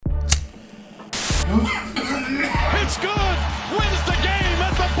It's good! Wins the game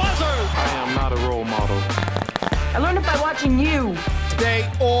at the buzzer! I am not a role model. I learned it by watching you. Stay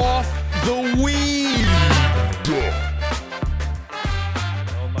off the weed!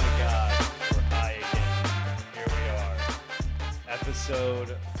 Oh my god, we're high again. Here we are.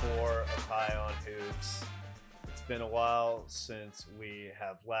 Episode 4 of High on Hoops. It's been a while since we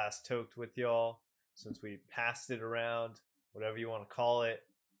have last toked with y'all, since we passed it around, whatever you want to call it.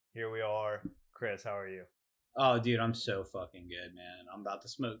 Here we are. Chris, how are you? Oh, dude, I'm so fucking good, man. I'm about to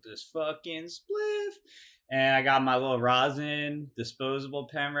smoke this fucking spliff. And I got my little rosin disposable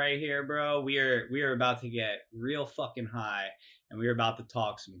pen right here, bro. We are about to get real fucking high, and we are about to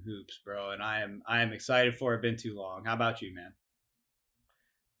talk some hoops, bro. And I am excited for it. Been too long. How about you, man?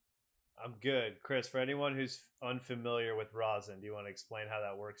 I'm good. Chris, for anyone who's unfamiliar with rosin, do you want to explain how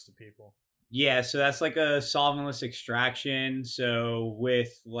that works to people? Yeah, so that's like a solventless extraction. So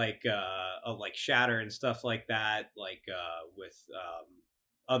with like shatter and stuff like that, with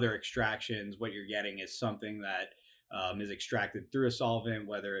other extractions, what you're getting is something that is extracted through a solvent,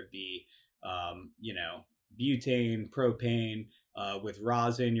 whether it be butane, propane. With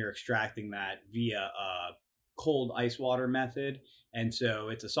rosin, you're extracting that via a cold ice water method, and so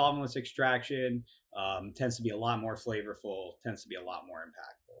it's a solventless extraction. Tends to be a lot more flavorful. Tends to be a lot more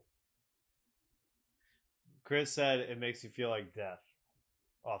impactful. Chris said it makes you feel like death.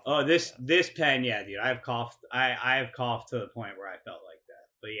 This pen, yeah, dude. I have coughed to the point where I felt like that.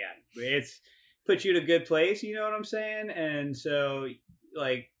 But yeah, it's put you in a good place, you know what I'm saying? And so,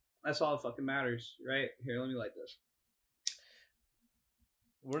 like, that's all that fucking matters, right? Here, let me light this.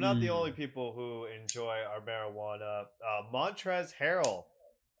 We're not the only people who enjoy our marijuana. Montrezl Harrell.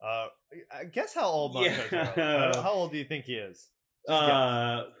 Guess how old Montrezl Harrell? How old do you think he is?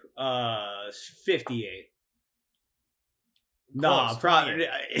 58. Close, No, probably.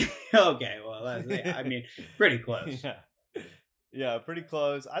 Okay, well, I mean, pretty close. Yeah, pretty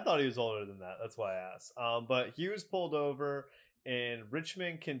close. I thought he was older than that. That's why I asked. But he was pulled over in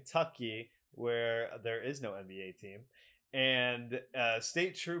Richmond, Kentucky, where there is no NBA team. And a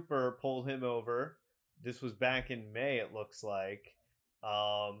state trooper pulled him over. This was back in May, it looks like.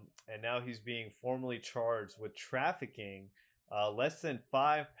 And now he's being formally charged with trafficking less than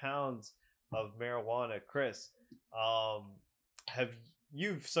 5 pounds of marijuana. Chris,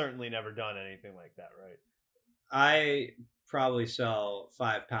 you've certainly never done anything like that, right? I probably sell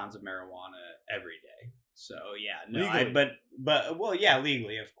 5 pounds of marijuana every day. So yeah, no, legally. Well, yeah,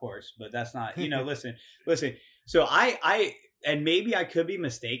 legally, of course, but that's not, listen. So and maybe I could be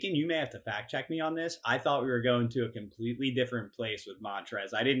mistaken. You may have to fact check me on this. I thought we were going to a completely different place with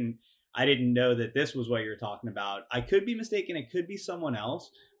Montrez. I didn't know that this was what you were talking about. I could be mistaken. It could be someone else,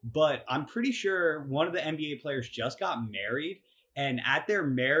 but I'm pretty sure one of the NBA players just got married. And at their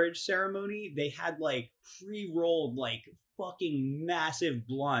marriage ceremony, they had like pre-rolled like fucking massive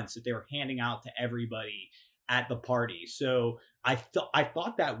blunts that they were handing out to everybody at the party. So I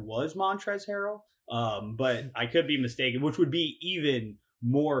thought that was Montrezl Harrell, but I could be mistaken, which would be even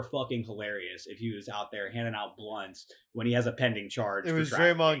more fucking hilarious if he was out there handing out blunts when he has a pending charge. It was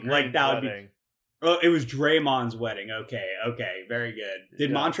Draymond Green's wedding. Oh, it was Draymond's wedding. Okay, very good.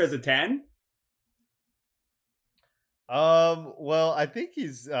 Did Montrez attend? Well, I think he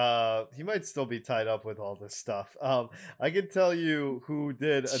might still be tied up with all this stuff. I can tell you who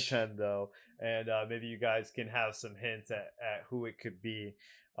did attend though, and maybe you guys can have some hints at who it could be,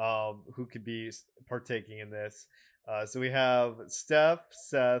 who could be partaking in this. So we have Steph,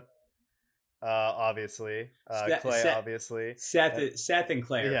 Seth, obviously, Clay, obviously. Seth and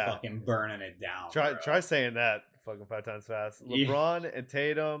Clay are fucking burning it down. Try saying that fucking 5 times fast. LeBron and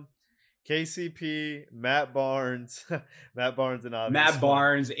Tatum. KCP, Matt Barnes, and obviously Matt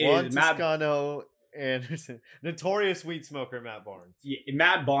Barnes is Toscano, Anderson, notorious weed smoker Matt Barnes. Yeah,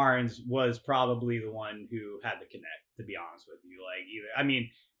 Matt Barnes was probably the one who had the connect. To be honest with you,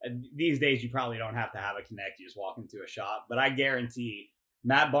 these days you probably don't have to have a connect. You just walk into a shop. But I guarantee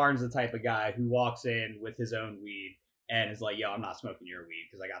Matt Barnes is the type of guy who walks in with his own weed and is like, yo, I'm not smoking your weed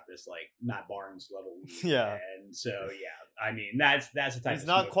because I got this like Matt Barnes level weed. Yeah. And so, yeah, I mean, that's the type He's of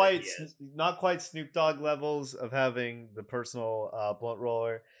not quite not quite Snoop Dogg levels of having the personal blunt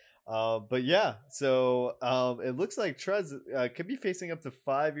roller. But yeah, so it looks like Trez could be facing up to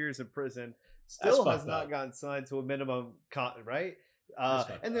 5 years in prison. Still has not gotten signed to a minimum right?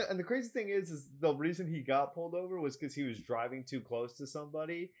 And the crazy thing is the reason he got pulled over was because he was driving too close to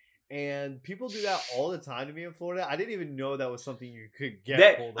somebody. And people do that all the time to me in Florida. I didn't even know that was something you could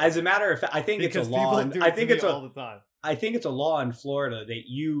get pulled over. As a matter of fact, I think because it's a law. I think it's all the time. I think it's a law in Florida that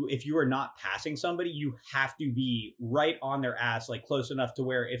if you are not passing somebody, you have to be right on their ass, like close enough to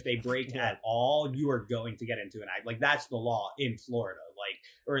where if they brake at all, you are going to get into an accident. Like that's the law in Florida, like,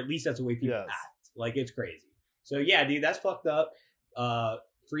 or at least that's the way people act. Like it's crazy. So yeah, dude, that's fucked up.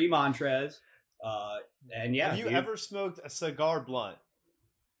 Free Montrez. And yeah, have you ever smoked a cigar blunt?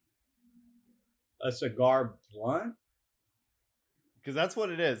 A cigar blunt? Because that's what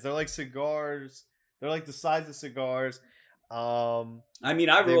it is. They're like cigars. They're like the size of cigars. I mean,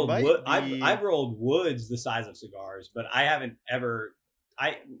 I've rolled woods the size of cigars, but I haven't ever.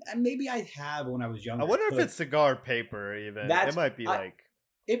 Maybe I have when I was younger. I wonder if it's cigar paper. Even it might be like.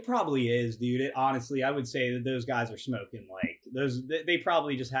 It probably is, dude. Honestly, I would say that those guys are smoking like those. They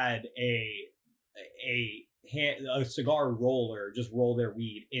probably just had a cigar roller just roll their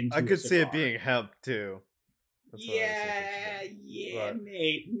weed into. I could see it being hemp too. That's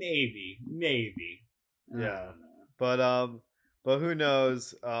maybe. Yeah, but who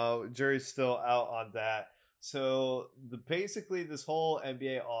knows? Jury's still out on that. So basically this whole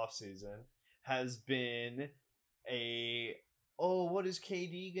NBA offseason has been what is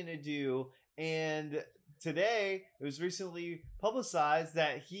KD gonna do? And today it was recently publicized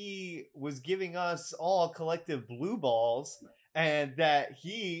that he was giving us all collective blue balls and that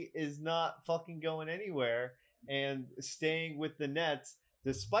he is not fucking going anywhere and staying with the Nets,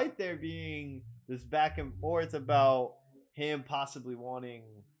 despite there being this back and forth about him possibly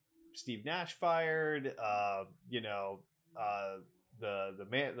wanting Steve Nash fired,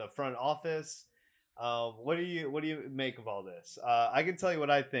 the front office. What do you make of all this? I can tell you what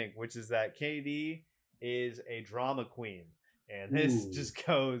I think, which is that KD is a drama queen, and this just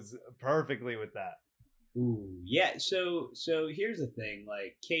goes perfectly with that. Ooh, yeah. So here's the thing.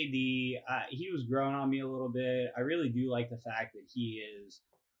 Like KD, he was growing on me a little bit. I really do like the fact that he is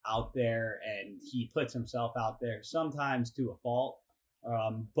out there and he puts himself out there sometimes to a fault.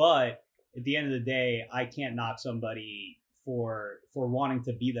 But at the end of the day, I can't knock somebody for wanting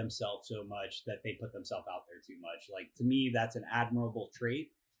to be themselves so much that they put themselves out there too much. Like to me, that's an admirable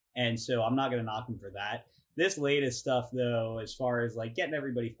trait. And so I'm not going to knock him for that. This latest stuff though, as far as like getting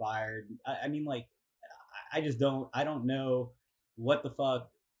everybody fired, I mean, like, I don't know what the fuck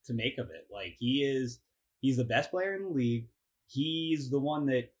to make of it. Like he's the best player in the league. He's the one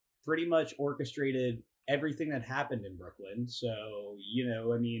that pretty much orchestrated everything that happened in Brooklyn. So,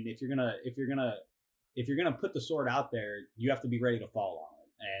 I mean, if you're gonna put the sword out there, you have to be ready to fall on it.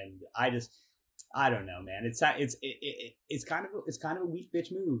 And I don't know, man. It's kind of a weak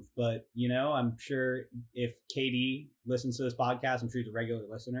bitch move, but I'm sure if KD listens to this podcast, I'm sure he's a regular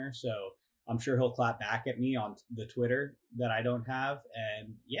listener, so I'm sure he'll clap back at me on the Twitter that I don't have,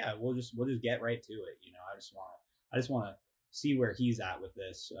 and yeah, we'll just get right to it. I just want to see where he's at with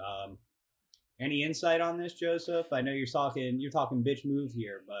this. Any insight on this, Joseph? I know you're talking bitch move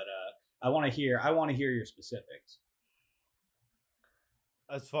here, but I want to hear your specifics.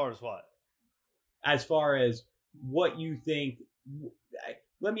 As far as what? As far as what you think.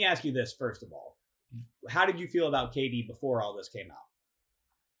 Let me ask you this first of all. How did you feel about KD before all this came out?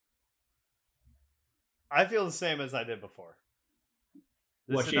 I feel the same as I did before.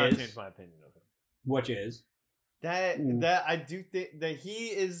 This did not change my opinion of him. Which is that I do think that he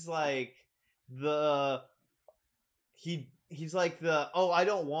is like he's like I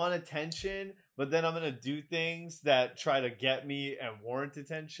don't want attention, but then I'm gonna do things that try to get me and warrant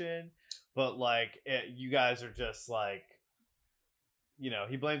attention. But like you guys are just like,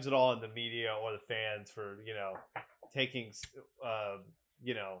 he blames it all on the media or the fans for taking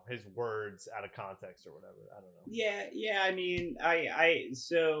his words out of context or whatever. I don't know. Yeah. I mean,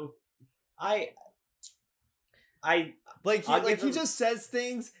 he just says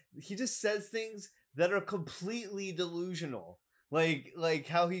things. He just says things that are completely delusional. Like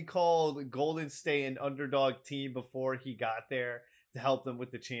how he called Golden State an underdog team before he got there to help them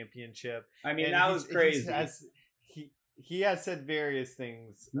with the championship. I mean, that was crazy. He has said various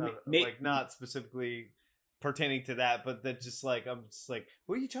things, like not specifically pertaining to that, but that just like I'm just like,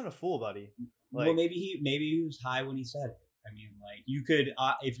 who are you trying to fool, buddy? Like, well, maybe he was high when he said it. I mean, like you could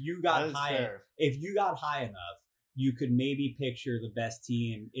if you got high enough, you could maybe picture the best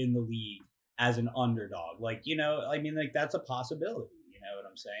team in the league as an underdog. Like I mean, like that's a possibility. You know what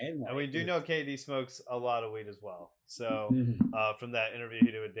I'm saying? Like, and we do know KD smokes a lot of weed as well. So from that interview he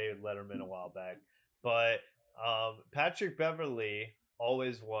did with David Letterman a while back, but Patrick Beverley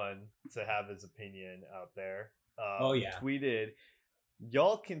always one to have his opinion out there. Tweeted,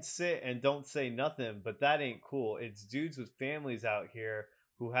 "Y'all can sit and don't say nothing, but that ain't cool. It's dudes with families out here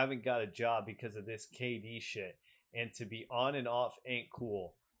who haven't got a job because of this KD shit, and to be on and off ain't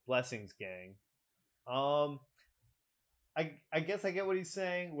cool. Blessings, gang. I guess I get what he's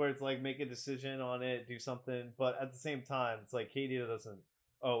saying, where it's like make a decision on it, do something, but at the same time, it's like KD doesn't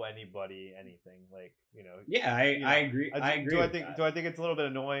owe anybody anything. Like, you know. Yeah, I agree. I agree. Do I think it's a little bit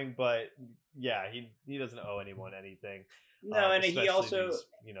annoying, but yeah, he doesn't owe anyone anything. No, and he also,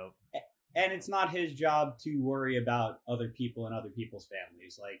 you know, and it's not his job to worry about other people and other people's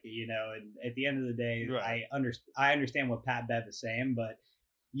families. Like, you know, and at the end of the day, right. I understand what Pat Bev is saying, but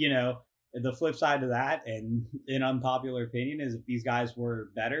you know, the flip side to that, and an unpopular opinion, is if these guys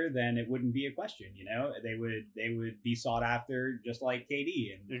were better, then it wouldn't be a question. You know, they would be sought after just like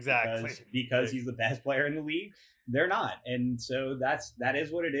KD, and exactly because he's the best player in the league. They're not, and so that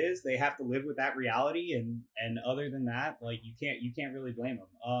is what it is. They have to live with that reality, and other than that, like you can't really blame them.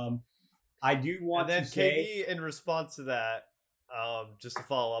 I do want to say, KD, in response to that, just to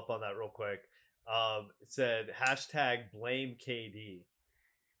follow up on that real quick, it said #blame KD.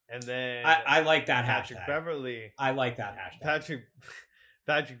 And then I like that Patrick hashtag. Beverly. I like that hashtag.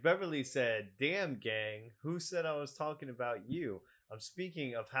 Patrick Beverly said, "Damn, gang, who said I was talking about you? I'm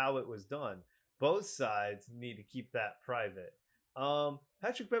speaking of how it was done. Both sides need to keep that private."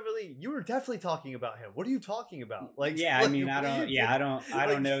 Patrick Beverly, you were definitely talking about him. What are you talking about? Like, yeah, I mean, I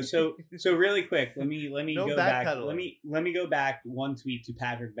don't know. So really quick, let me no go back. Let me go back one tweet to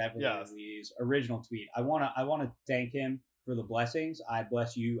Patrick Beverly's original tweet. I wanna thank him for the blessings. I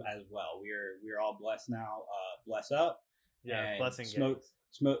bless you as well. We're all blessed now. Bless up. Yeah, blessing. Smoke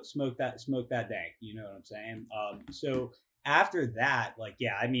that dank. You know what I'm saying? So after that, like,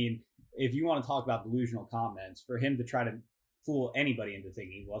 yeah, I mean, if you want to talk about delusional comments, for him to try to fool anybody into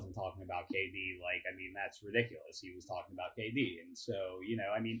thinking he wasn't talking about KD, like, I mean, that's ridiculous. He was talking about KD. And so, you know,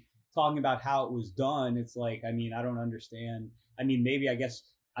 I mean, talking about how it was done, it's like, I mean, I don't understand. I mean, maybe I guess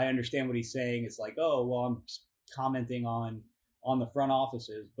I understand what he's saying. It's like, oh, well, I'm commenting on the front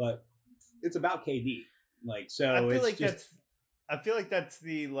offices, but it's about KD. Like, so I feel like that's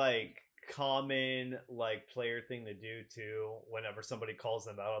the like common like player thing to do too. Whenever somebody calls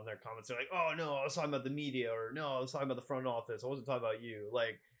them out on their comments, they're like, "Oh no, I was talking about the media," or "No, I was talking about the front office. I wasn't talking about you."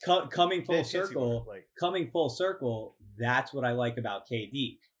 Like coming full circle. That's what I like about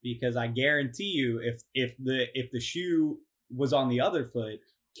KD, because I guarantee you, if the shoe was on the other foot,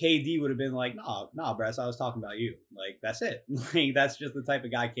 KD would have been like, nah, Bress, I was talking about you. Like, that's it. Like, that's just the type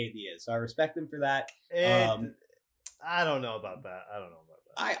of guy KD is. So I respect him for that. I don't know about that.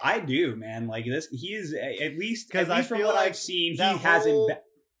 I do, man. Like, this, he is, at least from what I've seen, he hasn't.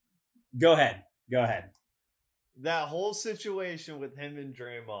 Go ahead. That whole situation with him and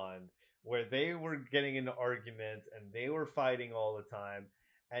Draymond, where they were getting into arguments and they were fighting all the time,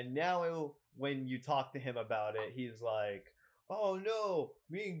 and now when you talk to him about it, he's like, "Oh no,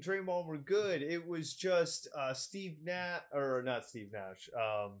 me and Draymond were good. It was just Steve Nash, or not Steve Nash,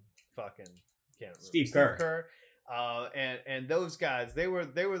 fucking can't remember. Steve Kerr. And those guys, they were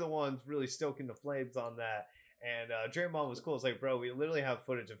the ones really stoking the flames on that. And Draymond was cool. It's like, bro, we literally have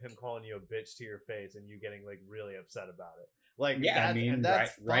footage of him calling you a bitch to your face and you getting like really upset about it. Like, yeah, I mean,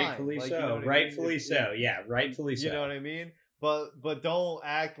 that's rightfully so. You know rightfully so. Yeah, rightfully so. You know what I mean? But don't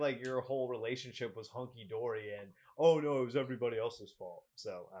act like your whole relationship was hunky dory and, oh no, it was everybody else's fault.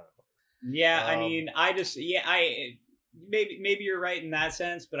 So I don't know. Yeah, I mean, maybe you're right in that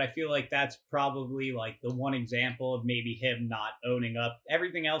sense, but I feel like that's probably like the one example of maybe him not owning up.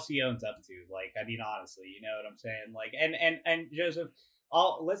 Everything else he owns up to. Like, I mean, honestly, you know what I'm saying? Like, and Joseph,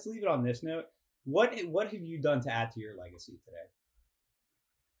 let's leave it on this note. What have you done to add to your legacy today?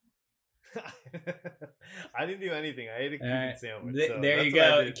 I didn't do anything. I ate a Cuban sandwich. There you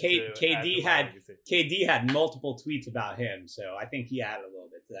go. KD had multiple tweets about him, so I think he added a little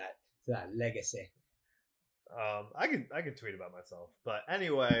bit to that legacy. I could tweet about myself, but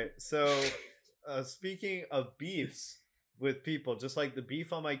anyway. So, speaking of beefs with people, just like the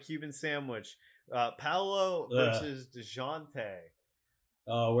beef on my Cuban sandwich, Paolo versus DeJounte.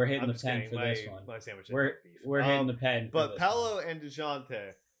 Oh, we're hitting the pen for this one. My sandwich. We're hitting the pen. But Paolo and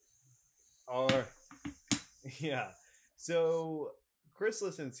DeJounte are, yeah. So Chris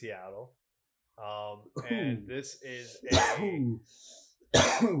lives in Seattle, and this is a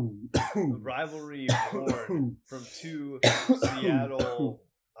rivalry born from two Seattle,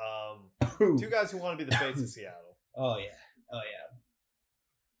 two guys who want to be the face of Seattle. Oh yeah.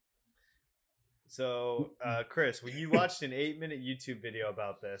 So, Chris, when you watched an 8-minute YouTube video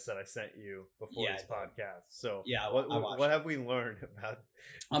about this that I sent you before this podcast, so what have we learned about?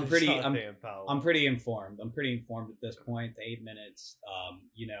 I'm pretty informed. I'm pretty informed at this point. The 8 minutes.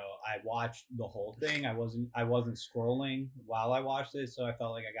 I watched the whole thing. I wasn't scrolling while I watched it, so I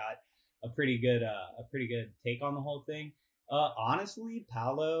felt like I got a pretty good take on the whole thing. Honestly,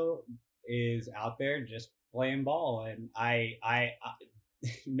 Paolo is out there just playing ball, and I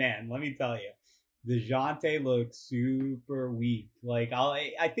man, let me tell you. DeJounte looks super weak. Like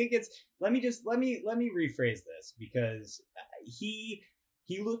I think it's let me rephrase this because he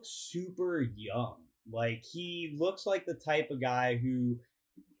looks super young. Like he looks like the type of guy who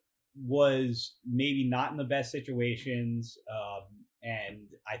was maybe not in the best situations, and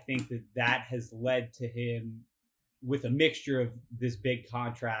I think that has led to him with a mixture of this big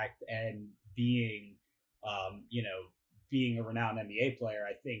contract and being a renowned NBA player.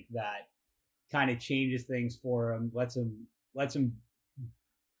 I think that kind of changes things for him, lets him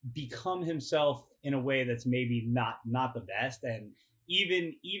become himself in a way that's maybe not the best. And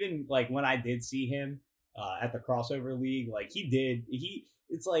even like when I did see him at the crossover league, like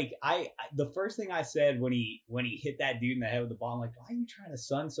it's like the first thing I said when he hit that dude in the head with the ball, I'm like, why are you trying to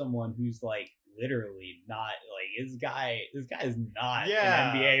sun someone who's like literally not like this guy is not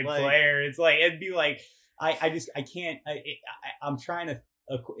an NBA player. It's like it'd be like I'm trying to.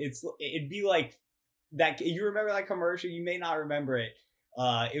 It'd be like that. You remember that commercial? You may not remember it.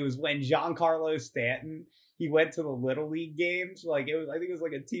 It was when Giancarlo Stanton, he went to the Little League games. Like I think it was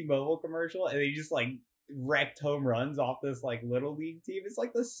like a T-Mobile commercial, and he just like wrecked home runs off this like Little League team. It's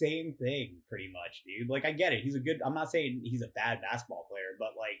like the same thing, pretty much, dude. Like I get it. I'm not saying he's a bad basketball player,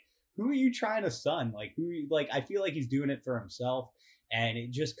 but like, who are you trying to sun? Like I feel like he's doing it for himself. And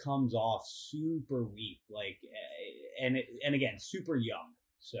it just comes off super weak, like, and again, super young.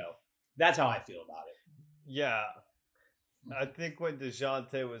 So that's how I feel about it. Yeah, I think when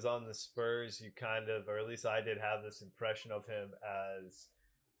DeJounte was on the Spurs, you kind of, or at least I did, have this impression of him as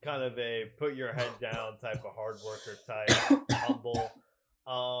kind of a put your head down type of hard worker type, humble.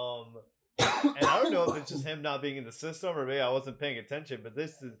 And I don't know if it's just him not being in the system or maybe I wasn't paying attention, but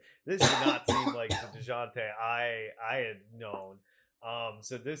this did not seem like the DeJounte I had known.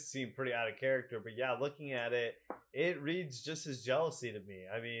 So this seemed pretty out of character, but yeah, looking at it, it reads just as jealousy to me.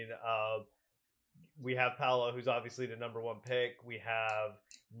 I mean, we have Paolo, who's obviously the number 1 pick. We have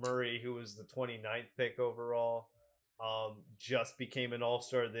Murray, who was the 29th pick overall. Just became an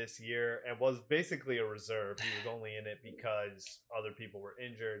all-star this year and was basically a reserve. He was only in it because other people were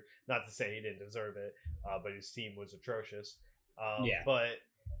injured. Not to say he didn't deserve it, but his team was atrocious. But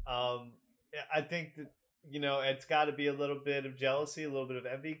I think that, it's got to be a little bit of jealousy, a little bit of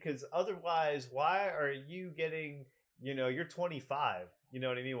envy, because otherwise, why are you getting, you're 25, you know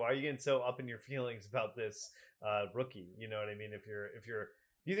what I mean? Why are you getting so up in your feelings about this rookie? You know what I mean? If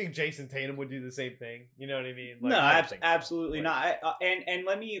you think Jason Tatum would do the same thing? You know what I mean? Like, no, absolutely not. And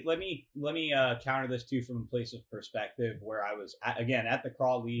let me counter this too from a place of perspective where I was at the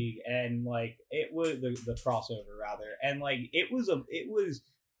crawl league and like it was the crossover rather, and like it was a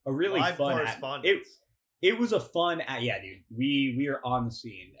really live fun correspondence. It was a fun, dude. We are on the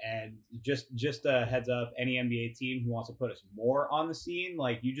scene, and just a heads up, any NBA team who wants to put us more on the scene,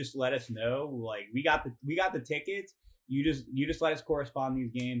 like you just let us know. Like we got the tickets. You just let us correspond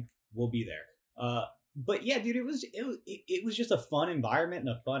these games. We'll be there. But yeah, dude, it was just a fun environment and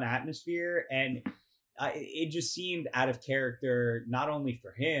a fun atmosphere, and it just seemed out of character not only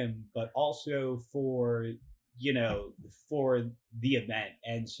for him but also for the event,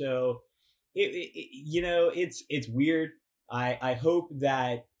 and so. It's weird. I hope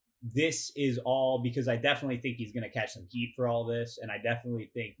that this is all because I definitely think he's going to catch some heat for all this. And I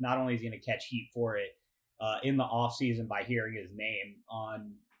definitely think not only is he going to catch heat for it in the off season by hearing his name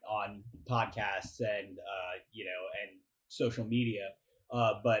on podcasts and, and social media.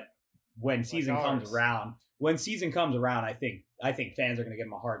 But when season comes around, I think fans are going to give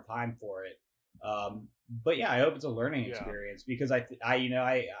him a hard time for it. But yeah, I hope it's a learning experience because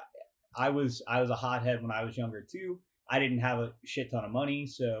I was a hothead when I was younger too. I didn't have a shit ton of money,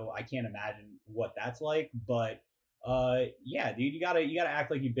 so I can't imagine what that's like. But yeah, dude, you gotta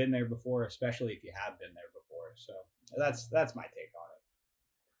act like you've been there before, especially if you have been there before. So that's my take on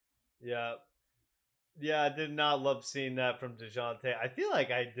it. Yeah, I did not love seeing that from DeJounte. I feel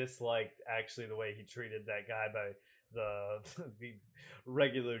like I disliked actually the way he treated that guy by the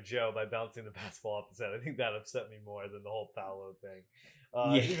regular Joe by bouncing the basketball off his head. I think that upset me more than the whole Paolo thing.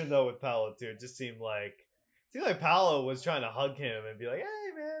 Even though with Paolo too, it just seemed like Paolo was trying to hug him and be like,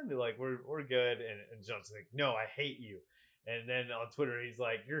 "Hey man, like we're good," and John's like, "No, I hate you." And then on Twitter, he's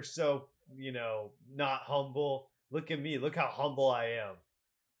like, "You're so not humble. Look at me. Look how humble I am.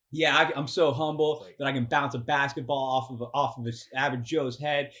 Yeah, I'm so humble that I can bounce a basketball off of an average Joe's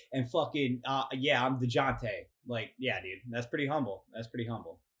head and fucking I'm DeJounte. Like, yeah, dude, that's pretty humble.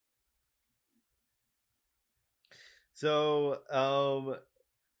 So,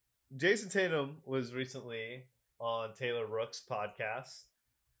 Jason Tatum was recently on Taylor Rook's podcast,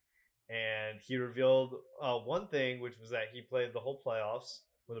 and he revealed one thing, which was that he played the whole playoffs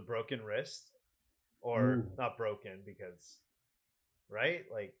with a broken wrist, or not broken because, right?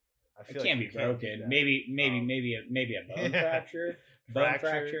 Like, I feel it can't like be broken. Maybe a bone fracture, bone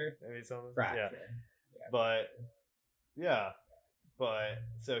fracture, maybe something. Fracture. Yeah. But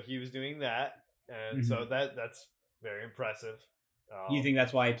so he was doing that, and so that's very impressive. You think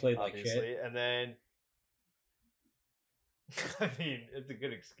that's why he played like shit? And then, I mean, it's a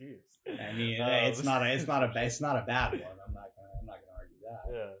good excuse. I mean, it's not a bad one. I'm not gonna argue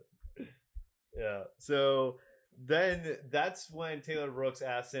that. Yeah. So then that's when Taylor Brooks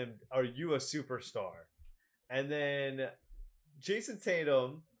asked him, "Are you a superstar?" And then Jason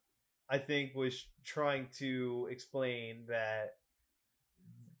Tatum, I think, was trying to explain that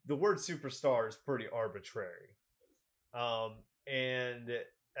the word superstar is pretty arbitrary. And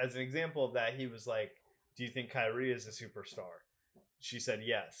as an example of that, he was like, "Do you think Kyrie is a superstar?" She said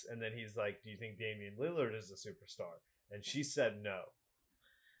yes. And then he's like, "Do you think Damian Lillard is a superstar?" And she said no.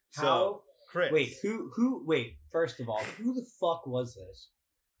 So, Chris. Wait, first of all, who the fuck was this?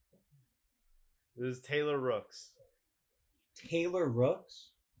 This is Taylor Rooks. Taylor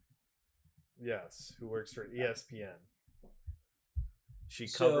Rooks? Yes, who works for ESPN. She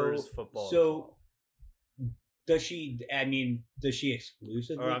covers football. So, does she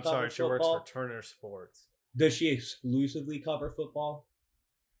exclusively cover football? She works for Turner Sports. Does she exclusively cover football?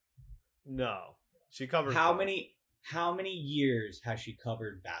 No. She covers How many years has she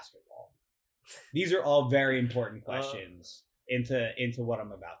covered basketball? These are all very important questions into what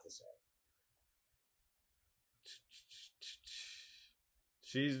I'm about to say.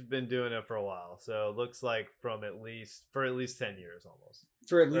 She's been doing it for a while, so it looks like for at least 10 years almost.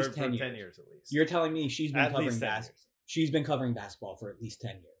 For at least 10 years. 10 years at least. You're telling me she's been covering basketball. She's been covering basketball for at least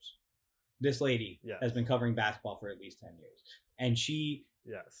 10 years. This lady has been covering basketball for at least 10 years. And she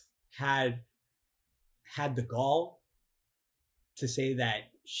had the gall to say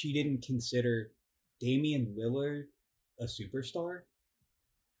that she didn't consider Damian Lillard a superstar.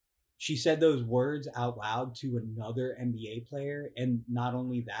 She said those words out loud to another NBA player, and not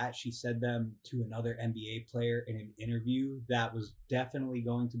only that, she said them to another NBA player in an interview that was definitely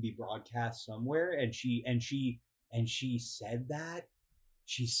going to be broadcast somewhere. And she said that.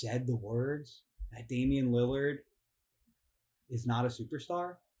 She said the words that Damian Lillard is not a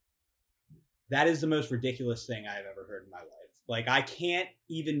superstar. That is the most ridiculous thing I've ever heard in my life. Like, I can't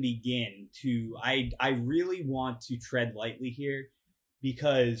even begin to. I really want to tread lightly here,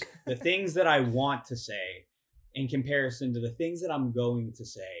 because the things that I want to say in comparison to the things that I'm going to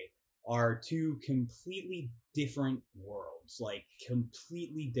say are two completely different worlds, like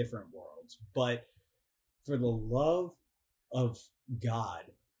completely different worlds. But for the love of God,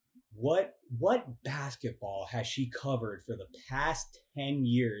 what basketball has she covered for the past 10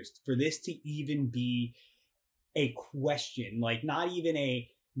 years for this to even be a question? Like, not even a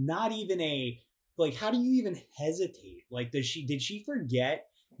like, how do you even hesitate? Like, did she forget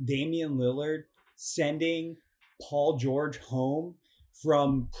Damian Lillard sending Paul George home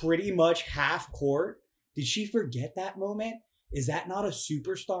from pretty much half court? Did she forget that moment? Is that not a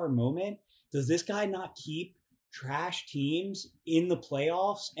superstar moment? Does this guy not keep trash teams in the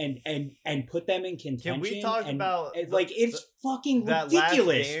playoffs and put them in contention? Can we talk about it's fucking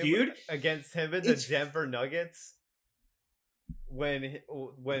ridiculous, dude? Against him and the Denver Nuggets, when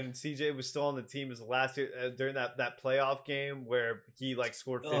CJ was still on the team, as last year during that playoff game where he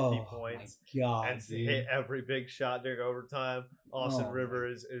scored 50 points and hit every big shot during overtime. Austin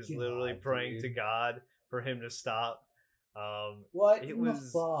Rivers is literally praying to God for him to stop. What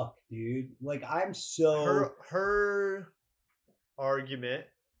the fuck, dude? Like, I'm so her argument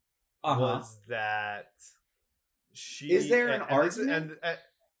was that she is there an argument?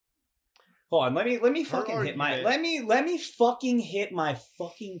 Hold on, let me fucking hit my let me fucking hit my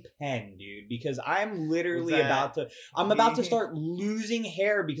fucking pen, dude, because I'm literally about to start losing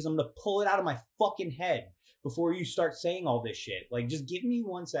hair because I'm gonna pull it out of my fucking head before you start saying all this shit. Like, just give me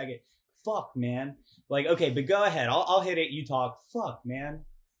 1 second. Fuck, man. Like, okay, but go ahead. I'll hit it. You talk. Fuck, man.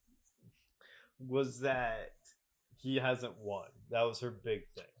 Was that he hasn't won? That was her big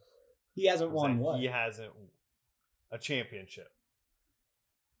thing. He hasn't won what? He hasn't a championship.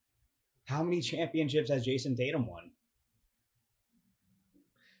 How many championships has Jason Tatum won?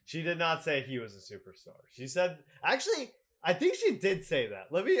 She did not say he was a superstar. She said, actually, I think she did say that.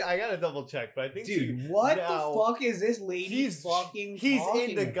 I gotta double check, but I think what the fuck is this lady he's fucking He's talking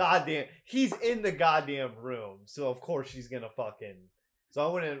in the about? he's in the goddamn room. So of course she's gonna fucking. So I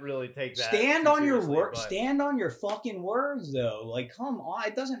wouldn't really take that. Stand on your word. Stand on your fucking words, though. Like, come on.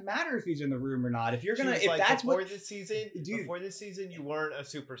 It doesn't matter if he's in the room or not. If you're gonna, if like, that's before this season, you weren't a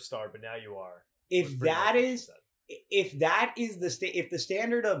superstar, but now you are. If the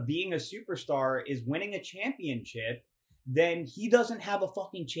standard of being a superstar is winning a championship, then he doesn't have a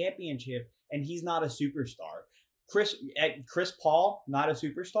fucking championship, and he's not a superstar. Chris Paul, not a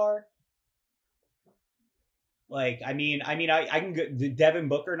superstar. Like, I can go. Devin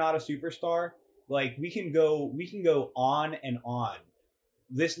Booker, not a superstar. Like, we can go on and on.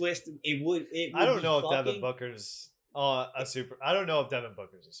 This list, it would I don't know if Devin Booker's a super. I don't know if Devin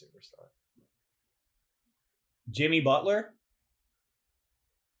Booker's a superstar. Jimmy Butler,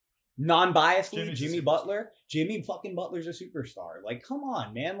 non-biasedly, Jimmy Butler. Jimmy fucking Butler's a superstar. Like, come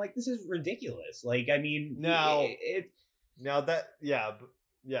on, man. Like, this is ridiculous. Like, I mean,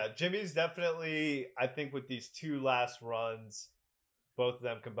 Jimmy's definitely. I think with these two last runs, both of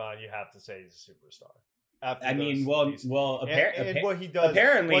them combined, you have to say he's a superstar. Apparently what he does,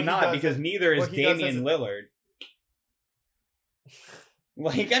 apparently not, because neither is Damian Lillard.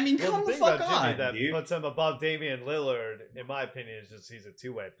 Like, I mean, come the fuck on, that dude. Puts him above Damian Lillard, in my opinion, is just he's a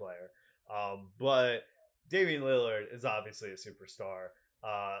two-way player. But Damian Lillard is obviously a superstar.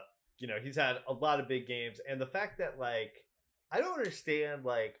 He's had a lot of big games, and the fact that, like, I don't understand,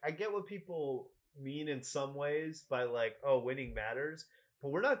 like, I get what people mean in some ways by, like, oh, winning matters, but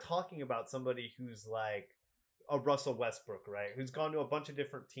we're not talking about somebody who's like a Russell Westbrook, right? Who's gone to a bunch of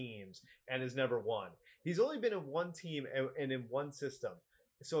different teams and has never won. He's only been in one team and in one system.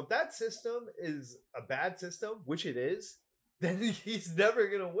 So if that system is a bad system, which it is, then he's never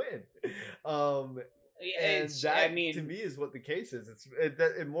going to win. To me is what the case is.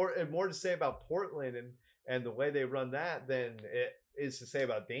 It's more to say about Portland and the way they run that than it is to say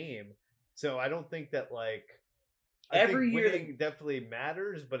about Dame. So I don't think that, like, every year winning definitely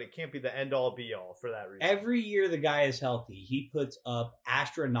matters, but it can't be the end all be all for that reason. Every year the guy is healthy, he puts up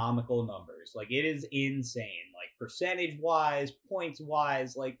astronomical numbers. Like, it is insane. Like, percentage wise, points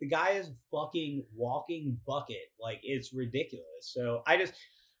wise, like, the guy is fucking walking bucket. Like, it's ridiculous. So I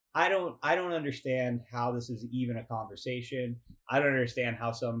don't understand how this is even a conversation. I don't understand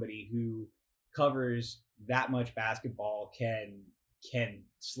how somebody who covers that much basketball can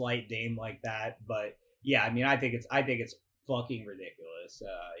slight Dame like that. But yeah, I mean, I think it's fucking ridiculous.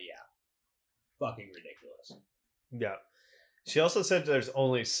 Fucking ridiculous. Yeah. She also said there's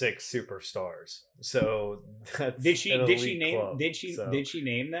only 6 superstars. So that's did she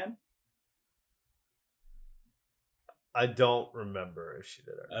name them? I don't remember if she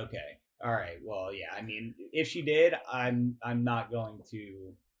did or not. Okay. All right. Well, yeah. I mean, if she did, I'm not going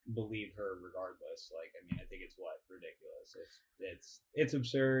to believe her regardless. Like, I mean, I think it's ridiculous. It's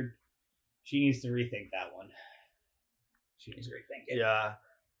absurd. She needs to rethink that one. She needs to rethink it. Yeah.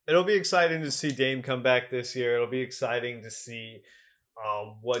 It'll be exciting to see Dame come back this year. It'll be exciting to see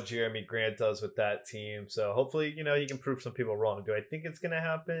what Jeremy Grant does with that team. So hopefully, he can prove some people wrong. Do I think it's going to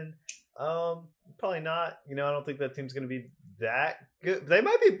happen? Probably not. I don't think that team's going to be that good. They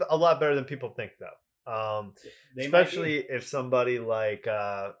might be a lot better than people think, though. Especially if somebody like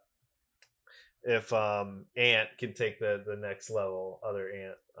if Ant can take the next level, other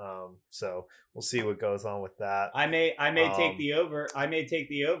Ant. So we'll see what goes on with that. I may take the over. I may take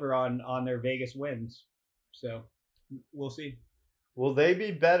the over on their Vegas wins. So we'll see. Will they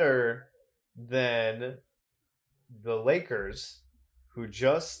be better than the Lakers, who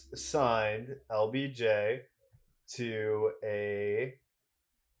just signed LBJ to I'm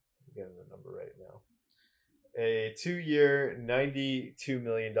getting the number right now, a 2-year, $92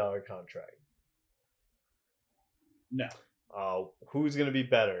 million contract? No. Who's going to be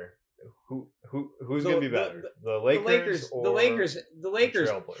better? Who's going to be better? The Lakers or the Lakers have. The Lakers,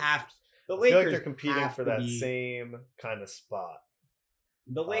 I feel like they're competing for that same kind of spot.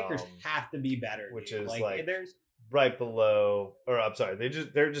 The Lakers have to be better, which dude. is like there's right below, or I'm sorry,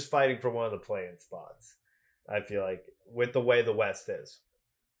 they're just fighting for one of the play-in spots. I feel like with the way the West is,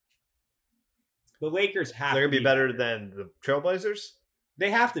 the Lakers have. They're gonna be better than the Trailblazers.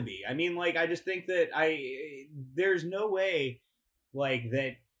 They have to be. I mean, like, I just think that there's no way, like,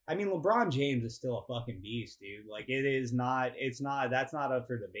 that. I mean, LeBron James is still a fucking beast, dude. Like, that's not up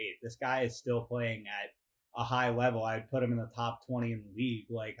for debate. This guy is still playing at a high level. I'd put him in the top 20 in the league.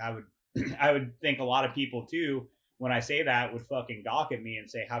 Like, I would think a lot of people too, when I say that, would fucking gawk at me and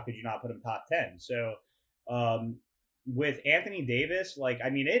say, how could you not put him top 10? So, with Anthony Davis, like, I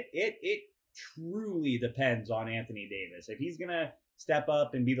mean, it truly depends on Anthony Davis. If he's gonna step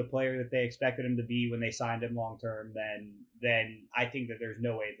up and be the player that they expected him to be when they signed him long term, then I think that there's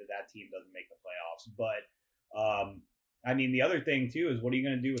no way that team doesn't make the playoffs. But I mean, the other thing too is, what are you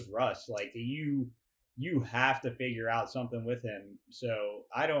gonna do with Russ? Like, you have to figure out something with him. So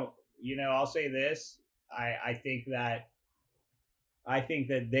I don't, I'll say this. I think that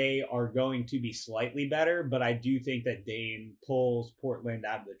they are going to be slightly better, but I do think that Dame pulls Portland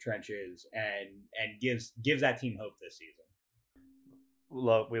out of the trenches and gives that team hope this season.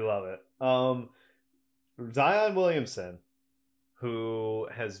 We love it. Zion Williamson, who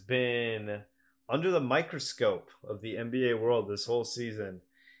has been under the microscope of the NBA world this whole season,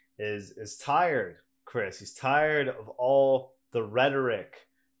 is tired, Chris. He's tired of all the rhetoric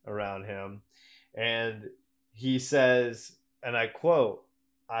around him. And he says, and I quote,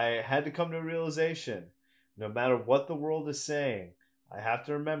 "I had to come to a realization. No matter what the world is saying, I have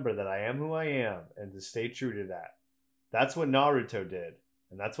to remember that I am who I am and to stay true to that. That's what Naruto did,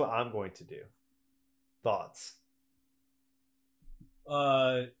 and that's what I'm going to do." Thoughts?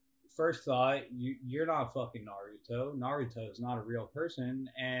 First thought, you're not fucking Naruto. Naruto is not a real person,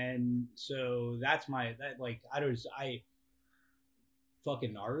 and so that's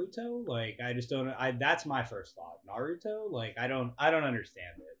fucking Naruto. Like, I just don't. That's my first thought. Naruto. Like, I don't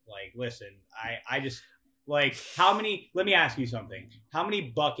understand it. Like, listen, I just like, how many? Let me ask you something. How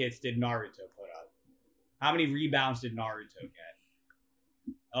many buckets did Naruto put up? How many rebounds did Naruto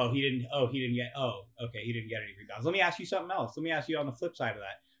get? He didn't get. Oh, okay, he didn't get any rebounds. Let me ask you something else. Let me ask you on the flip side of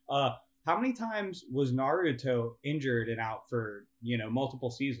that. How many times was Naruto injured and out for multiple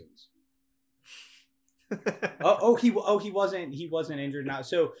seasons? He wasn't injured now.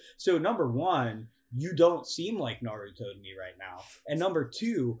 So number one, you don't seem like Naruto to me right now. And number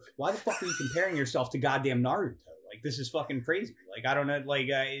two, why the fuck are you comparing yourself to goddamn Naruto? Like, this is fucking crazy. Like, I don't know.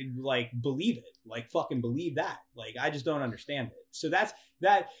 Like, believe it. Like, fucking believe that. Like, I just don't understand it. So that's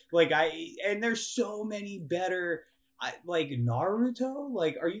that. Like, and there's so many better. Like, Naruto.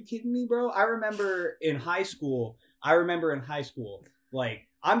 Like, are you kidding me, bro? I remember in high school. Like,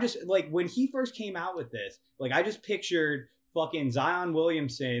 I'm just like, when he first came out with this, like, I just pictured fucking Zion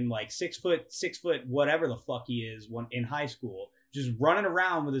Williamson, like 6 foot, whatever the fuck he is, in high school, just running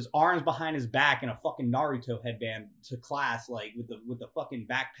around with his arms behind his back and a fucking Naruto headband to class, like with the fucking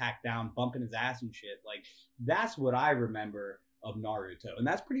backpack down, bumping his ass and shit. Like, that's what I remember of Naruto, and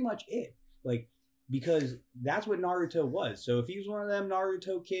that's pretty much it. Like, because that's what Naruto was. So if he was one of them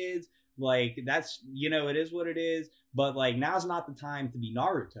Naruto kids, like, that's, it is what it is. But, like, now's not the time to be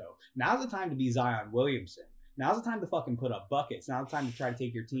Naruto. Now's the time to be Zion Williamson. Now's the time to fucking put up buckets. Now's the time to try to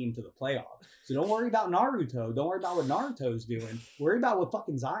take your team to the playoffs. So don't worry about Naruto. Don't worry about what Naruto's doing. Worry about what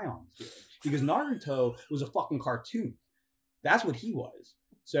fucking Zion's doing. Because Naruto was a fucking cartoon. That's what he was.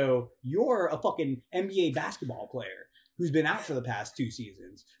 So you're a fucking NBA basketball player who's been out for the past 2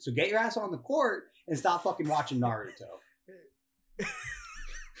 seasons. So get your ass on the court and stop fucking watching Naruto.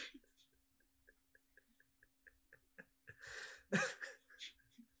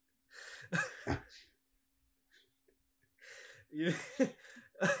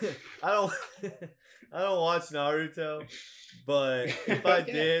 I don't watch Naruto, but if I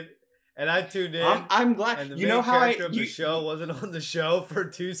did and I tuned in, I'm glad. And the main character of the show wasn't on the show for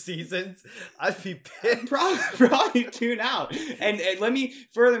 2 seasons, I'd be pissed. Probably tune out. And let me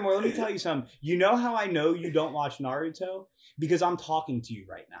tell you something. You know how I know you don't watch Naruto? Because I'm talking to you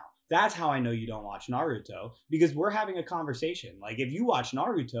right now. That's how I know you don't watch Naruto, because we're having a conversation. Like, if you watch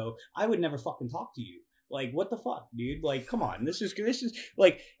Naruto, I would never fucking talk to you. Like, what the fuck, dude? Like, come on. This is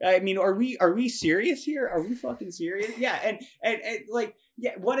like, I mean, are we serious here? Are we fucking serious? Yeah. And like,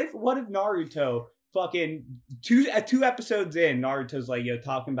 yeah, what if Naruto fucking two episodes in, Naruto's like,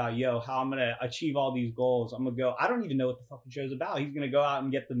 talking about, how I'm going to achieve all these goals. I'm going to go, I don't even know what the fucking show's about. He's going to go out and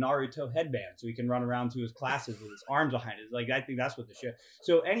get the Naruto headband so he can run around to his classes with his arms behind his. Like, I think that's what the show.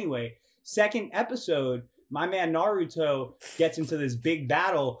 So anyway, second episode, my man Naruto gets into this big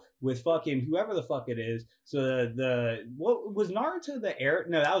battle with fucking whoever the fuck it is. So what was Naruto the air?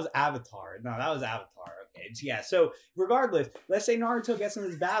 No, that was Avatar. Okay. Yeah. So regardless, let's say Naruto gets in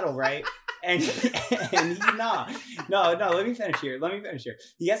this battle, right? And he's not. No, let me finish here.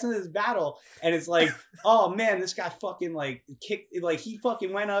 He gets into this battle and it's like, oh man, this guy fucking he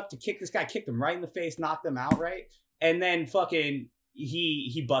fucking went up to kick this guy, kicked him right in the face, knocked him out, right? And then fucking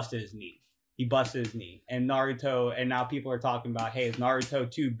he busted his knee. And Naruto, and now people are talking about, hey, is Naruto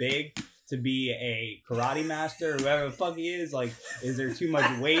too big to be a karate master, or whoever the fuck he is? Like, is there too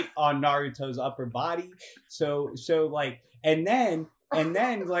much weight on Naruto's upper body? So like, and then And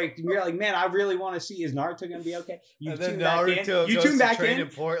then like you're like, man, I really want to see, is Naruto gonna be okay? You and then tune back in. Naruto You goes tune to back train in.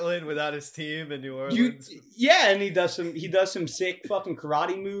 Portland without his team in New Orleans. And he does some sick fucking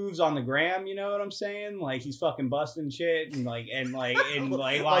karate moves on the gram. You know what I'm saying? Like he's fucking busting shit and like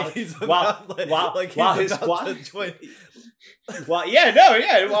while his squad. While his squad's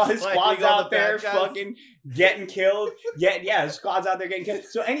out there fucking getting killed. His squad's out there getting killed.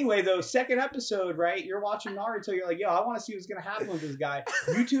 So anyway, though, second episode, right? You're watching Naruto. You're like, yo, I want to see what's gonna happen with this guy.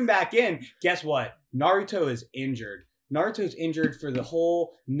 You tune back in. Guess what? Naruto is injured. Naruto's injured for the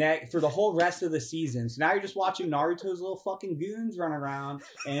whole rest of the season. So now you're just watching Naruto's little fucking goons run around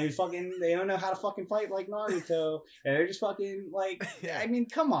and they don't know how to fucking fight like Naruto. And they're just fucking like, I mean,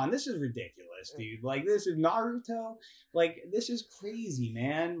 come on, this is ridiculous, dude. Like this is Naruto. Like this is crazy,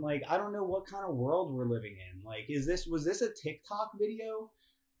 man. Like I don't know what kind of world we're living in. Like was this a TikTok video?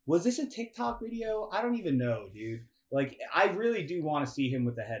 Was this a TikTok video? I don't even know, dude. Like I really do want to see him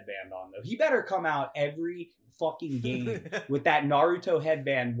with the headband on though. He better come out every fucking game with that Naruto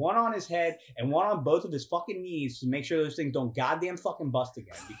headband, one on his head and one on both of his fucking knees to make sure those things don't goddamn fucking bust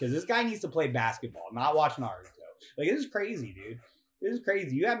again, because this guy needs to play basketball, not watch Naruto. Like this is crazy, dude. This is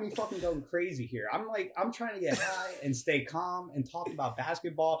crazy. You have me fucking going crazy here. I'm trying to get high and stay calm and talk about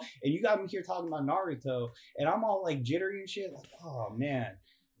basketball, and you got me here talking about Naruto, and I'm all like jittery and shit. Like, oh man,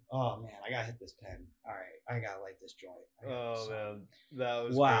 I gotta hit this pen. All right, I gotta light this joint. Oh man, that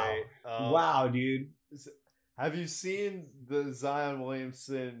was great. Wow, dude. Have you seen the Zion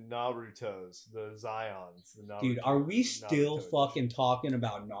Williamson Narutos? The Zions. The Naruto, dude, are we still fucking talking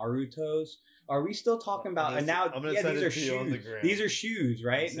about Narutos? Are we still talking about? And now, these are shoes. These are shoes,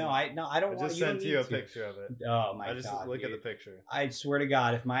 right? No, I don't want. I just sent you a picture of it. Oh my god! Just look at the picture. I swear to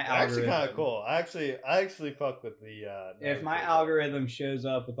God, if my algorithm, actually kind of cool. I actually fuck with the. If my algorithm shows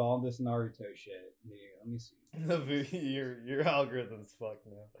up with all this Naruto shit, let me see. your algorithm's fucked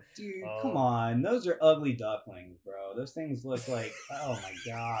now. Dude, come on. Those are ugly ducklings, bro. Those things look like, oh my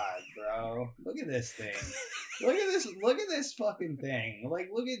god, bro. Look at this thing. Look at this fucking thing. Like,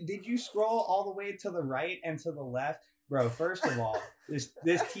 did you scroll all the way to the right and to the left? Bro, first of all, this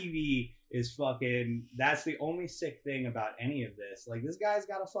TV is fucking, that's the only sick thing about any of this. Like, this guy's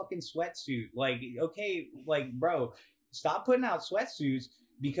got a fucking sweatsuit. Like, okay, like, bro, stop putting out sweatsuits,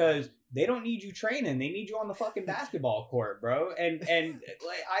 because they don't need you training. They need you on the fucking basketball court, bro. And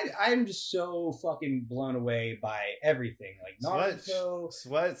like I'm just so fucking blown away by everything. Like Naruto,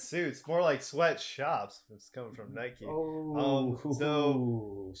 sweatsuits, more like sweatshops. It's coming from Nike.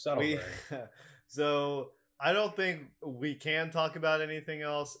 So I don't think we can talk about anything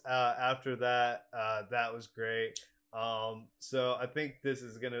else after that. That was great. So I think this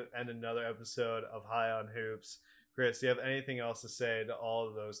is gonna end another episode of High on Hoops. Chris, do you have anything else to say to all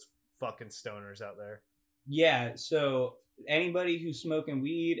of those fucking stoners out there? Yeah, so anybody who's smoking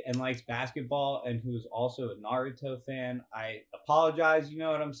weed and likes basketball and who's also a Naruto fan, I apologize, you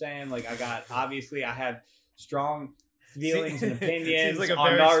know what I'm saying? Like, I have strong feelings and opinions. Seems like a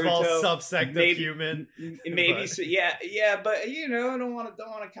on very Naruto. small subsect of human. Maybe so, but you know, I don't want to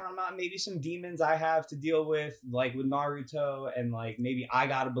count them out. Maybe some demons I have to deal with, like with Naruto, and like maybe I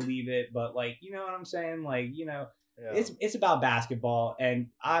gotta believe it, but like, you know what I'm saying? Like, you know. Yeah. It's about basketball, and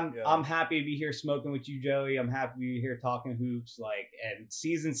I'm happy to be here smoking with you, Joey. I'm happy to be here talking hoops. Like, and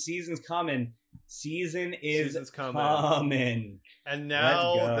season's coming. Season's coming. And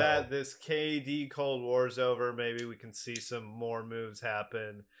now that this KD Cold War is over, maybe we can see some more moves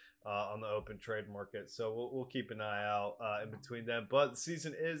happen on the open trade market. So we'll keep an eye out in between them. But the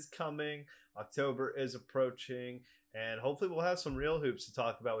season is coming. October is approaching. And hopefully we'll have some real hoops to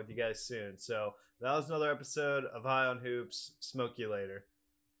talk about with you guys soon. So that was another episode of High on Hoops. Smoke you later.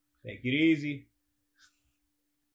 Take it easy.